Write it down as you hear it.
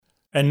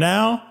And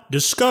now,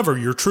 discover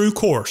your true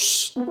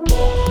course.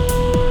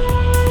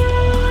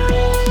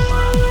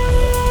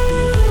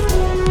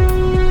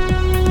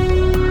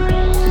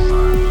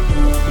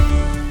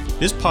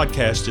 This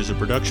podcast is a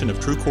production of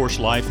True Course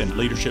Life and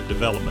Leadership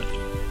Development.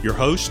 Your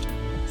host,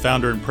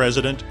 founder and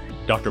president,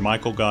 Dr.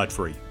 Michael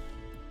Godfrey.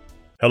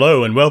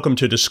 Hello and welcome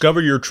to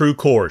Discover Your True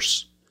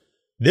Course.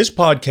 This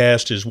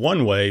podcast is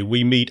one way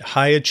we meet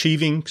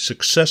high-achieving,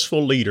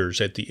 successful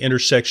leaders at the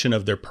intersection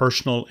of their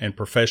personal and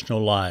professional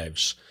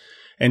lives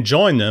and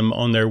join them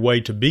on their way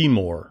to be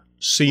more,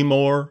 see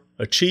more,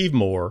 achieve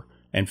more,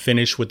 and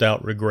finish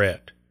without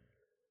regret.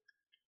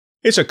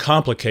 It's a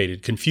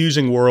complicated,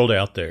 confusing world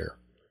out there.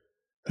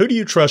 Who do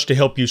you trust to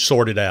help you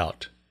sort it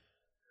out?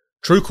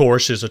 True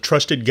Course is a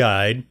trusted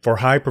guide for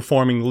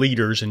high-performing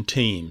leaders and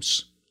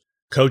teams.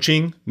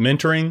 Coaching,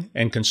 mentoring,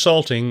 and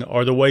consulting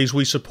are the ways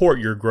we support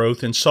your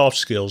growth in soft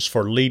skills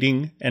for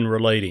leading and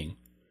relating.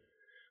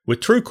 With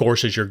True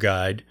Course as your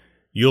guide,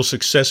 you'll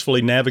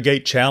successfully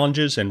navigate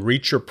challenges and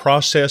reach your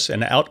process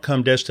and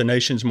outcome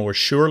destinations more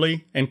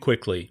surely and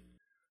quickly.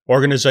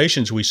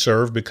 Organizations we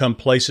serve become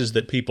places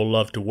that people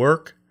love to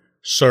work,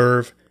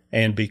 serve,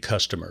 and be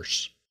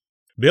customers.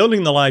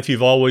 Building the life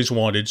you've always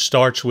wanted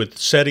starts with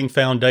setting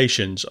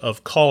foundations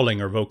of calling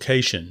or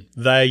vocation,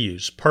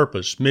 values,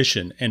 purpose,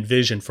 mission, and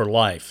vision for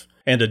life,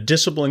 and a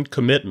disciplined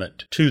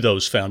commitment to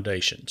those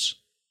foundations.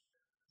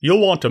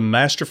 You'll want to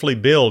masterfully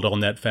build on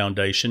that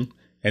foundation,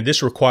 and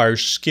this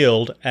requires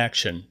skilled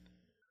action.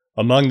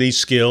 Among these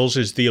skills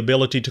is the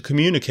ability to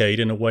communicate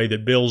in a way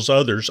that builds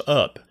others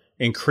up,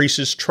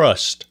 increases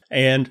trust,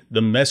 and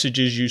the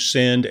messages you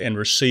send and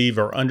receive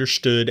are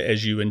understood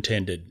as you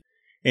intended.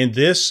 In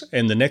this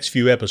and the next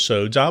few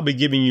episodes, I'll be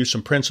giving you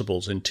some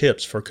principles and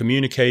tips for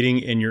communicating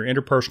in your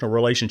interpersonal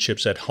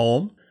relationships at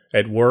home,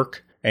 at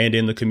work, and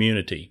in the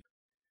community.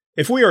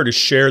 If we are to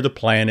share the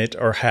planet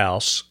or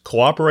house,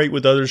 cooperate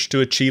with others to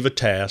achieve a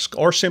task,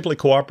 or simply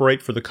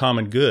cooperate for the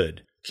common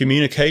good,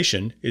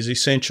 communication is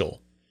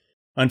essential.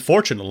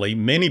 Unfortunately,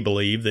 many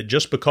believe that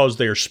just because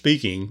they are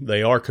speaking,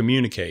 they are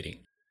communicating.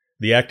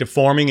 The act of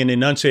forming and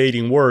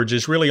enunciating words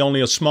is really only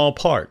a small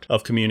part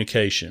of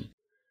communication.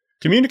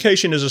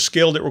 Communication is a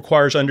skill that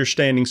requires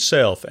understanding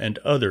self and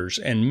others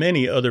and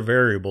many other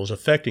variables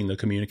affecting the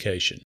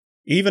communication.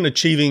 Even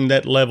achieving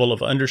that level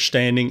of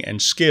understanding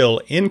and skill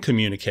in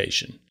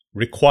communication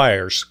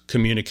requires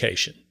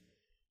communication.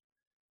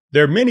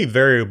 There are many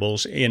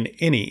variables in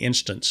any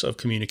instance of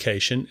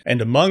communication,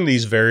 and among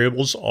these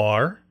variables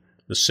are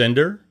the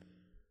sender,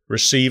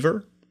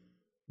 receiver,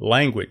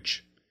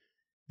 language,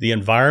 the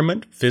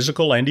environment,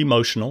 physical and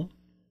emotional,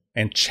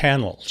 and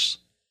channels.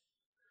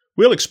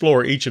 We'll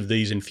explore each of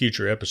these in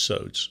future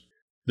episodes.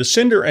 The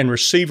sender and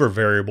receiver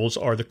variables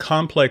are the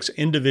complex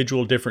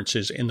individual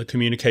differences in the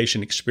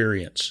communication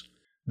experience.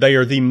 They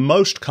are the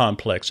most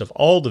complex of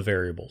all the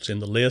variables in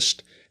the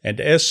list,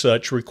 and as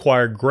such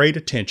require great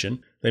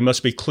attention. They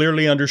must be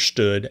clearly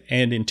understood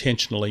and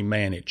intentionally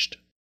managed.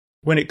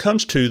 When it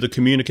comes to the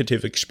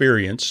communicative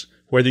experience,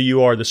 whether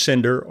you are the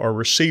sender or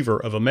receiver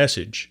of a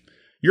message,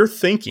 your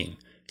thinking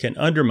can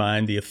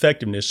undermine the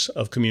effectiveness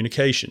of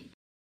communication.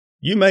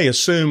 You may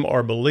assume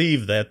or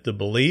believe that the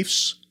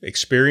beliefs,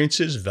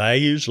 experiences,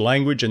 values,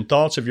 language, and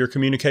thoughts of your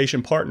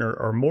communication partner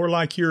are more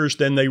like yours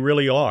than they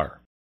really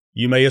are.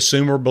 You may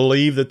assume or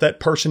believe that that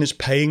person is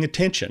paying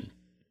attention.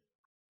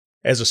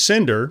 As a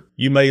sender,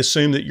 you may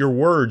assume that your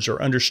words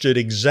are understood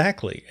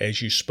exactly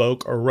as you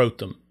spoke or wrote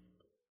them.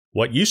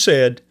 What you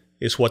said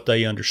is what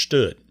they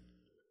understood.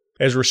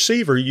 As a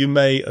receiver, you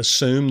may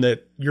assume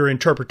that your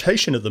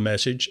interpretation of the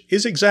message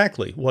is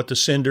exactly what the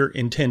sender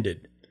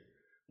intended.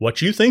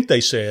 What you think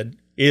they said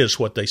is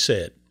what they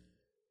said.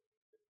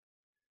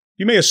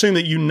 You may assume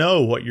that you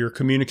know what your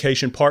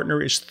communication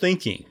partner is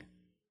thinking.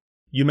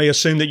 You may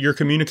assume that your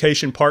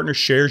communication partner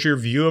shares your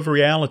view of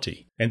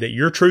reality and that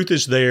your truth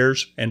is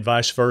theirs and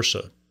vice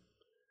versa.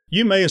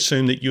 You may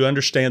assume that you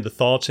understand the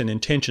thoughts and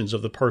intentions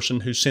of the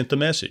person who sent the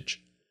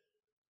message.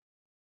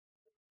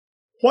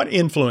 What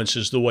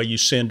influences the way you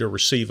send or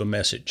receive a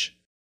message?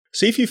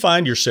 See if you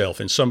find yourself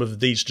in some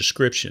of these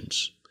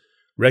descriptions.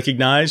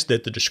 Recognize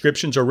that the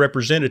descriptions are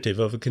representative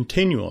of a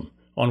continuum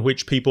on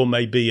which people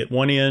may be at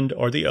one end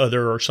or the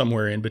other or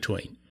somewhere in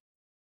between.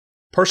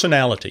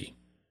 Personality.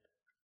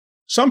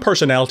 Some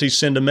personalities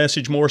send a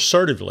message more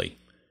assertively,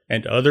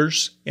 and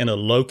others in a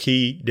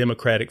low-key,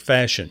 democratic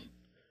fashion.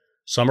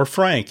 Some are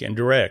frank and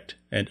direct,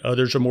 and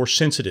others are more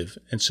sensitive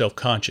and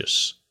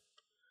self-conscious.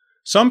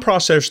 Some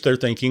process their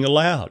thinking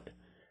aloud,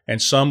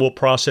 and some will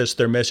process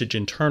their message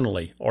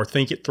internally or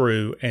think it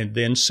through and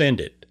then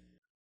send it.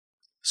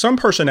 Some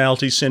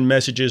personalities send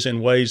messages in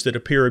ways that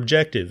appear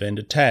objective and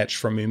detached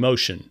from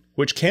emotion,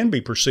 which can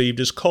be perceived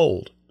as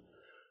cold.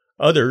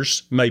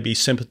 Others may be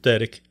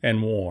sympathetic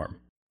and warm.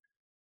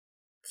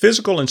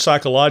 Physical and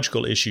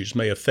psychological issues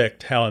may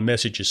affect how a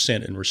message is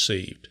sent and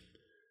received.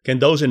 Can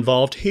those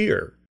involved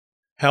hear?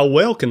 How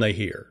well can they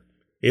hear?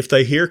 If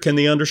they hear, can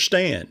they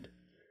understand?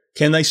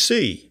 Can they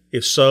see?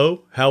 If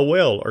so, how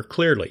well or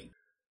clearly?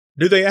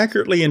 Do they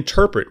accurately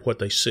interpret what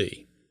they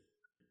see?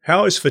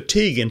 How is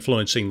fatigue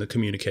influencing the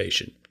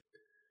communication?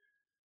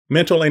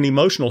 Mental and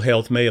emotional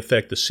health may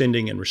affect the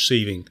sending and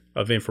receiving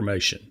of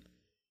information.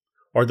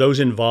 Are those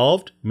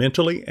involved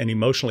mentally and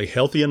emotionally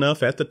healthy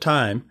enough at the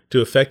time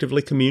to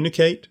effectively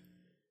communicate?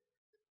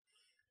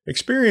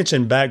 Experience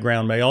and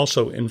background may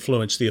also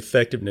influence the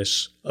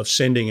effectiveness of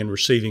sending and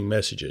receiving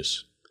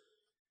messages.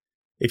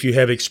 If you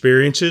have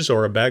experiences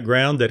or a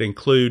background that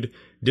include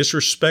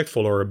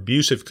disrespectful or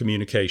abusive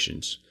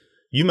communications,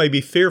 you may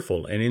be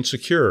fearful and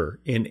insecure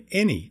in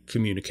any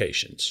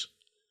communications.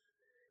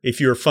 If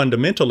you're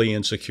fundamentally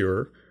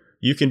insecure,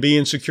 you can be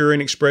insecure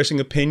in expressing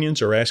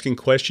opinions or asking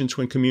questions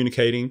when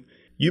communicating.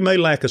 You may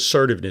lack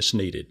assertiveness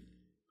needed.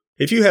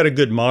 If you had a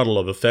good model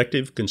of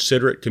effective,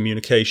 considerate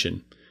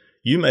communication,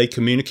 you may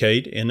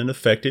communicate in an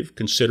effective,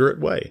 considerate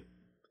way.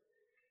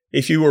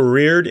 If you were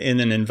reared in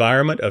an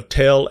environment of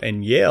tell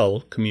and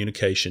yell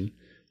communication,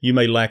 you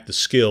may lack the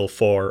skill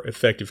for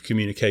effective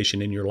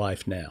communication in your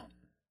life now.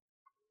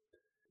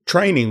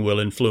 Training will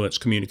influence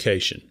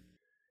communication.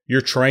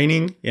 Your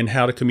training in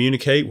how to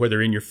communicate,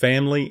 whether in your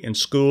family, in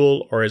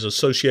school, or as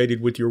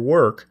associated with your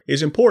work,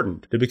 is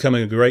important to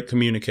becoming a great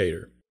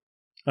communicator.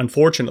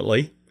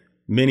 Unfortunately,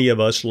 many of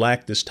us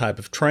lack this type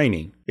of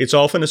training. It's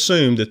often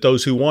assumed that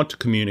those who want to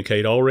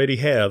communicate already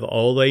have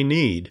all they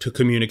need to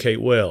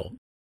communicate well.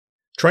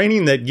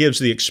 Training that gives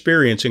the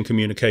experience in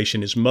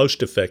communication is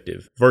most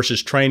effective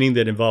versus training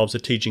that involves the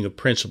teaching of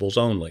principles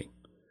only.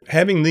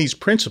 Having these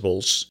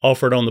principles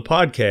offered on the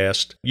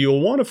podcast,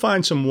 you'll want to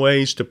find some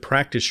ways to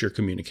practice your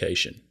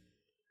communication.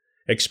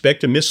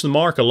 Expect to miss the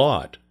mark a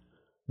lot.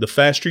 The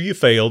faster you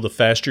fail, the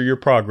faster your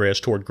progress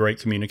toward great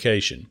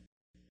communication.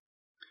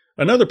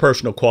 Another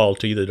personal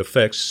quality that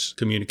affects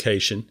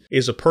communication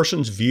is a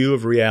person's view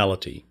of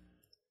reality.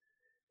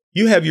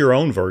 You have your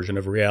own version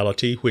of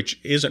reality, which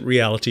isn't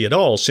reality at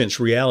all, since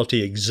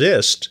reality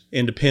exists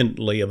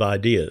independently of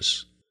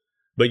ideas.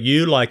 But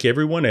you, like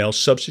everyone else,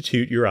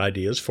 substitute your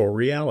ideas for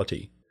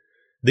reality.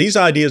 These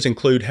ideas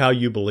include how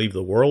you believe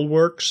the world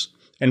works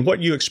and what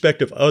you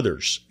expect of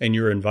others and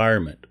your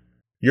environment.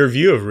 Your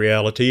view of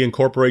reality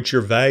incorporates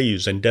your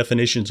values and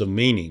definitions of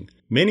meaning,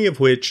 many of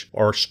which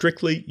are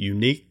strictly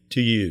unique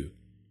to you.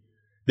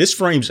 This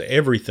frames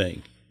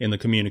everything in the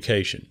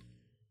communication.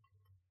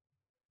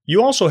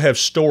 You also have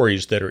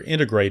stories that are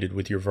integrated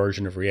with your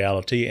version of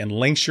reality and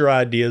links your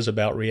ideas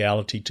about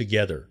reality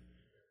together.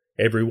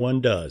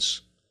 Everyone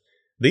does.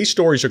 These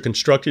stories are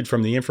constructed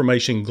from the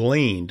information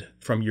gleaned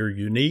from your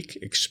unique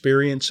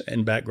experience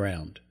and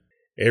background.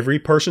 Every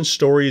person's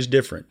story is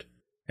different,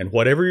 and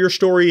whatever your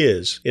story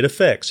is, it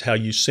affects how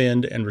you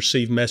send and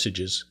receive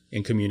messages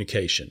in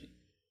communication.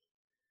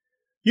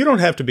 You don't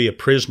have to be a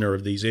prisoner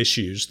of these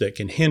issues that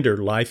can hinder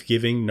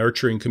life-giving,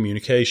 nurturing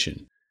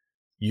communication.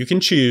 You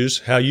can choose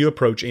how you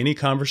approach any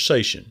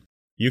conversation.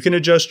 You can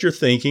adjust your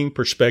thinking,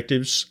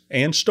 perspectives,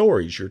 and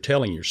stories you're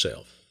telling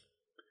yourself.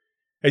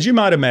 As you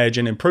might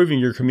imagine, improving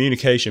your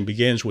communication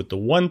begins with the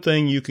one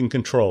thing you can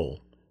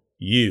control: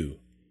 you.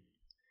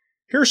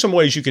 Here are some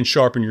ways you can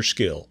sharpen your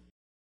skill.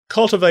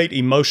 Cultivate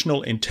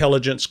emotional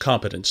intelligence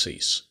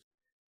competencies.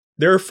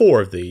 There are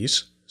 4 of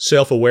these: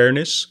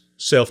 self-awareness,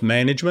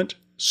 self-management,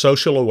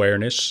 social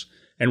awareness,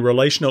 and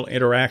relational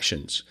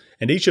interactions,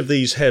 and each of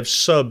these have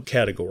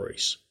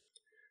subcategories.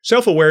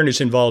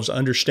 Self-awareness involves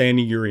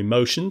understanding your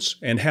emotions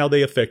and how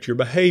they affect your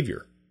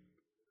behavior.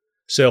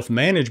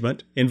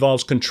 Self-management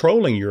involves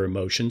controlling your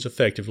emotions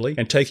effectively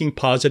and taking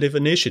positive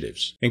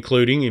initiatives,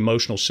 including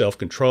emotional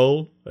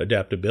self-control,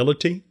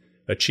 adaptability,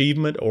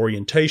 achievement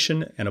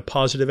orientation, and a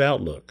positive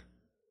outlook.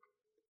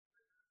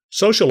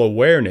 Social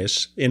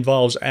awareness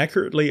involves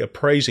accurately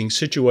appraising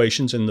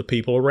situations and the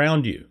people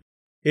around you.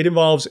 It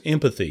involves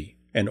empathy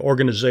and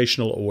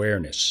organizational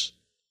awareness.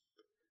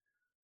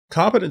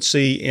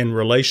 Competency in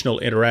relational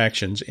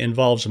interactions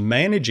involves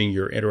managing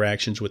your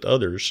interactions with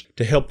others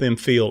to help them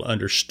feel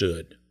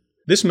understood.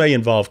 This may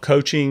involve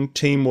coaching,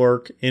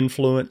 teamwork,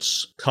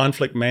 influence,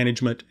 conflict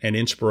management, and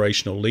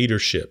inspirational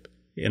leadership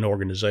in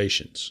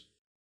organizations.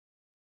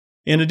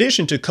 In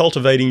addition to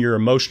cultivating your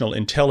emotional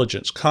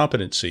intelligence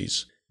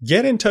competencies,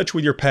 get in touch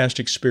with your past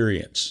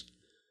experience.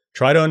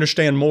 Try to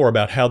understand more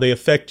about how they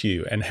affect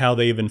you and how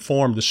they have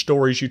informed the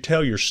stories you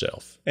tell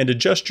yourself, and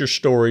adjust your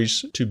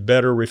stories to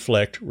better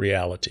reflect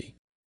reality.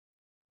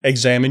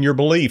 Examine your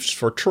beliefs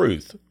for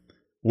truth.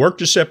 Work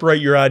to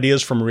separate your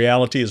ideas from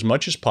reality as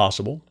much as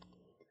possible.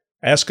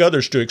 Ask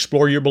others to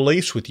explore your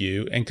beliefs with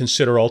you and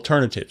consider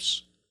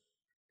alternatives.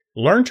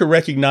 Learn to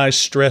recognize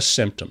stress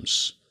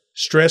symptoms.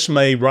 Stress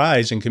may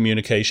rise in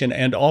communication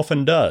and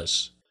often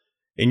does.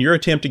 In your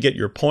attempt to get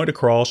your point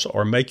across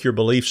or make your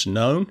beliefs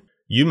known,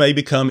 you may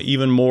become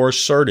even more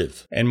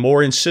assertive and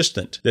more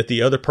insistent that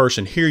the other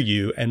person hear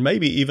you and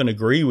maybe even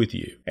agree with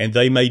you, and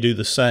they may do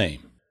the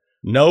same.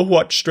 Know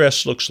what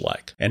stress looks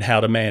like and how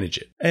to manage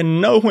it, and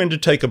know when to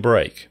take a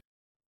break.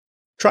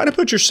 Try to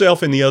put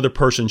yourself in the other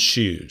person's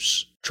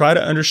shoes. Try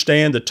to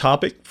understand the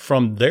topic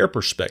from their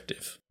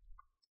perspective.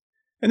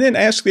 And then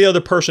ask the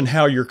other person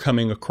how you're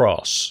coming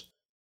across.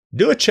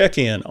 Do a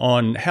check-in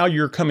on how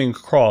you're coming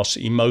across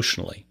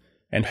emotionally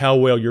and how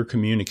well you're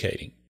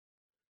communicating.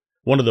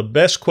 One of the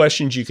best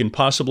questions you can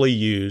possibly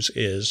use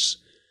is,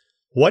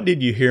 "What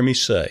did you hear me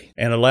say?"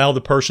 And allow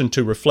the person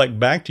to reflect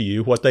back to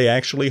you what they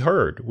actually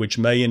heard, which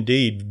may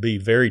indeed be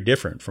very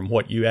different from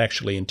what you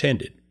actually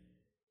intended.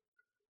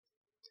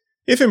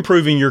 If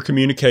improving your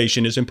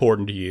communication is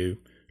important to you,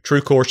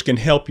 TrueCourse can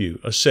help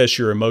you assess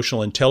your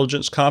emotional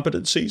intelligence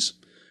competencies,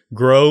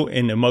 grow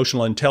in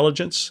emotional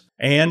intelligence,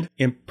 and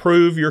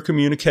improve your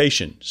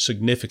communication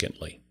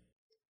significantly.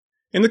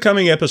 In the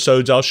coming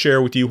episodes, I'll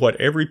share with you what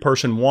every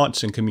person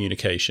wants in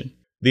communication,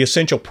 the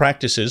essential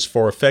practices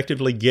for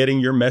effectively getting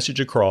your message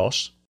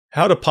across,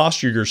 how to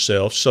posture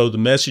yourself so the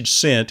message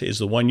sent is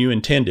the one you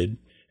intended,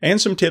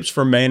 and some tips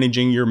for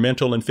managing your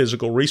mental and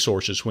physical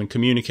resources when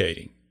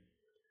communicating.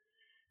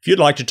 If you'd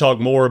like to talk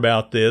more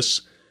about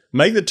this,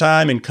 make the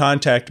time and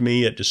contact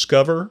me at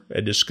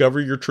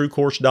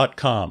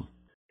discoveryourtruecourse.com.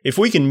 If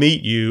we can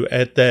meet you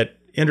at that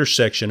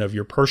intersection of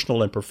your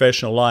personal and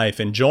professional life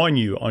and join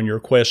you on your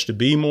quest to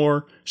be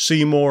more,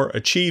 see more,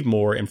 achieve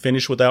more, and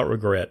finish without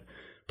regret,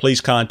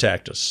 please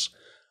contact us.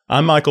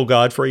 I'm Michael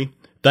Godfrey.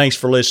 Thanks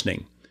for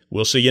listening.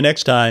 We'll see you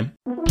next time.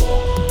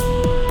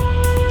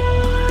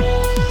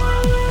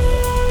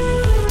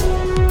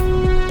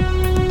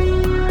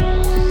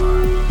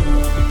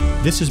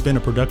 This has been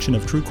a production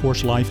of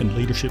TrueCourse Life and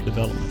Leadership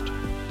Development.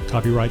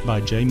 Copyright by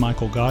J.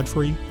 Michael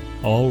Godfrey.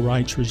 All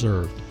rights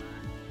reserved.